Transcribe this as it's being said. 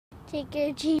Take care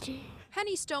of Gigi.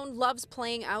 Henny Stone loves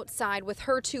playing outside with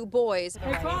her two boys.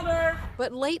 Hey, Father!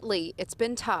 But lately, it's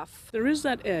been tough. There is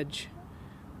that edge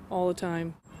all the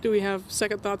time. Do we have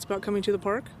second thoughts about coming to the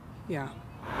park? Yeah.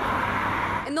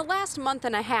 In the last month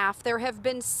and a half, there have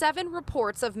been 7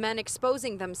 reports of men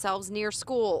exposing themselves near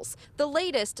schools. The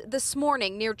latest this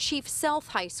morning near Chief Sealth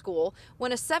High School,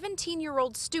 when a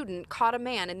 17-year-old student caught a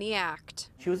man in the act.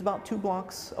 She was about 2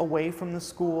 blocks away from the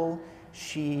school.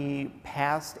 She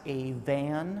passed a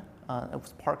van that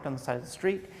was parked on the side of the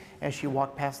street. As she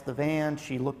walked past the van,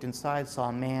 she looked inside, saw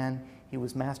a man. He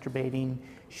was masturbating.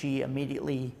 She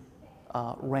immediately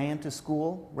ran to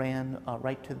school, ran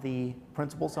right to the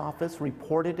principal's office,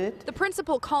 reported it. The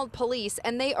principal called police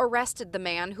and they arrested the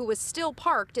man who was still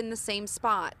parked in the same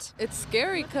spot. It's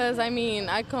scary because, I mean,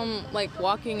 I come like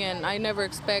walking and I never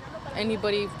expect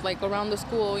anybody like around the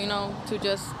school, you know, to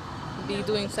just be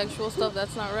doing sexual stuff.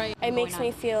 That's not right. It makes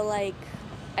me feel like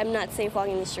I'm not safe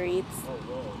walking the streets.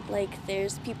 Like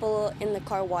there's people in the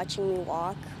car watching me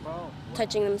walk,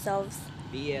 touching themselves.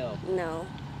 No.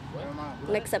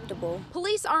 Unacceptable.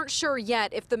 Police aren't sure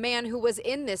yet if the man who was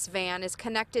in this van is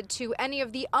connected to any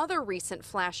of the other recent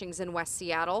flashings in West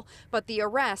Seattle, but the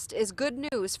arrest is good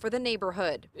news for the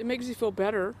neighborhood. It makes you feel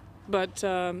better, but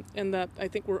and that I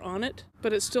think we're on it,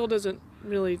 but it still doesn't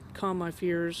really calm my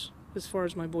fears as far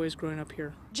as my boys growing up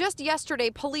here. Just yesterday,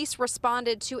 police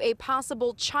responded to a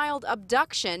possible child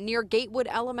abduction near Gatewood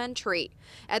Elementary.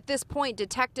 At this point,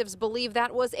 detectives believe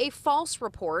that was a false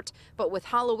report, but with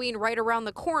Halloween right around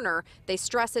the corner, they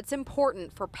stress it's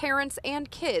important for parents and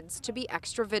kids to be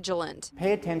extra vigilant.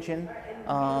 Pay attention,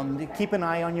 keep an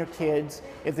eye on your kids.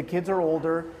 If the kids are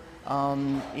older,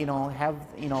 have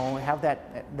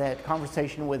that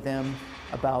conversation with them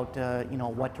about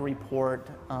what to report.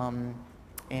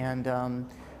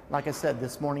 Like I said,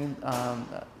 this morning,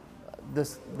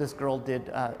 this girl did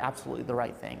absolutely the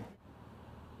right thing.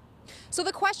 So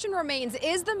the question remains,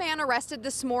 is the man arrested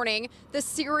this morning the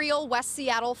serial West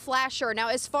Seattle flasher? Now,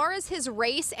 as far as his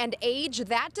race and age,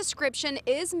 that description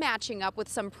is matching up with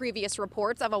some previous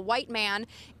reports of a white man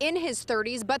in his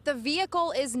 30s, but the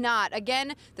vehicle is not.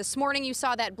 Again, this morning you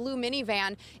saw that blue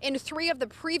minivan. In 3 of the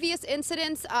previous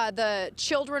incidents, the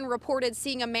children reported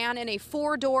seeing a man in a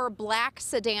 4-door black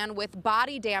sedan with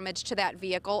body damage to that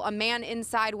vehicle, a man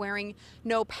inside wearing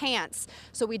no pants.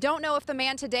 So we don't know if the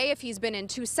man today, if he's been in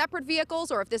 2 separate vehicles,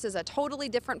 or if this is a totally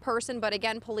different person. But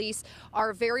again, police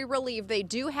are very relieved they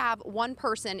do have one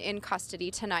person in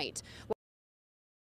custody tonight.